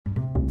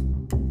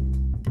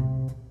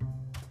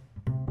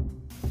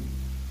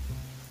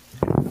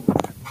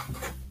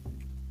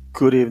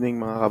Good evening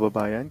mga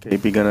kababayan,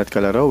 kaibigan at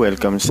kalaro.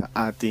 Welcome sa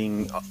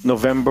ating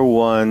November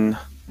 1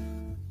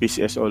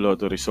 PCSO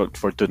Lotto result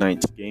for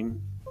tonight's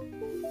game.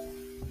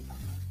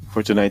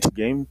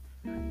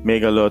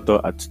 Mega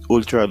Lotto at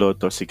Ultra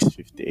Lotto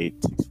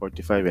 658,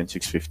 645 and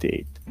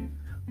 658.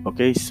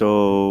 Okay,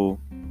 so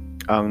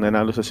ang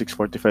nanalo sa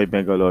 645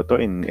 Mega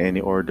Lotto in any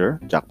order,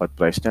 jackpot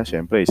price niya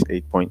syempre is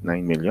 8.9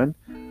 million.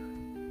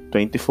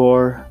 24,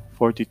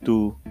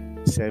 42,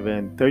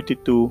 7,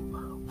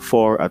 32,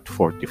 4 at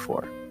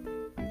 44.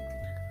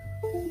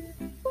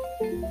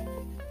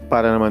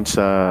 Para naman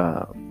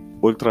sa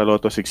Ultra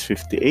Lotto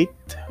 658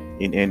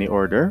 in any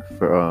order,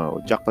 for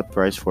jackpot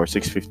price for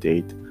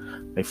 658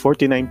 ay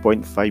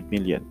 49.5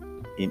 million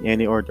in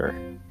any order.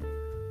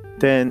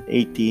 10,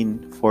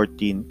 18,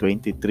 14,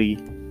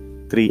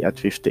 23, 3 at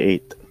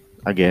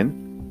 58. Again,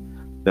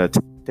 that's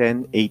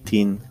 10,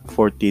 18,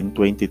 14,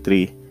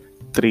 23,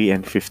 3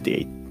 and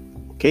 58.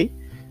 Okay?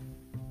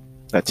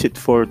 That's it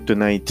for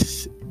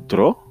tonight's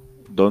draw.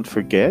 Don't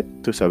forget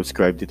to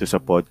subscribe dito sa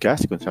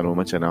podcast kung saan mo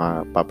man siya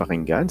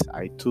nakapapakinggan,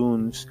 sa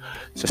iTunes,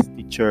 sa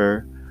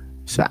Stitcher,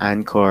 sa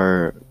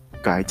Anchor,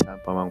 kahit saan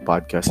pa mang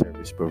podcast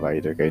service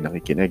provider kayo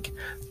nakikinig.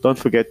 Don't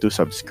forget to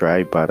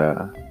subscribe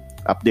para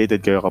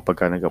updated kayo kapag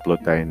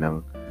nag-upload tayo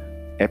ng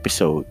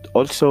episode.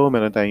 Also,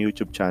 meron tayong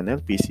YouTube channel,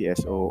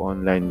 PCSO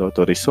Online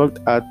Lotto Result,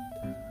 at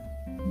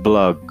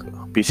blog,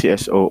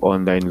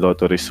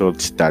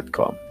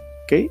 pcsonlinelottoresults.com.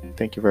 Okay?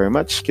 Thank you very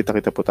much.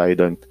 Kita-kita po tayo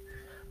doon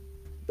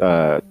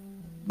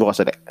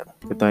bukas ulit.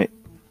 Good night.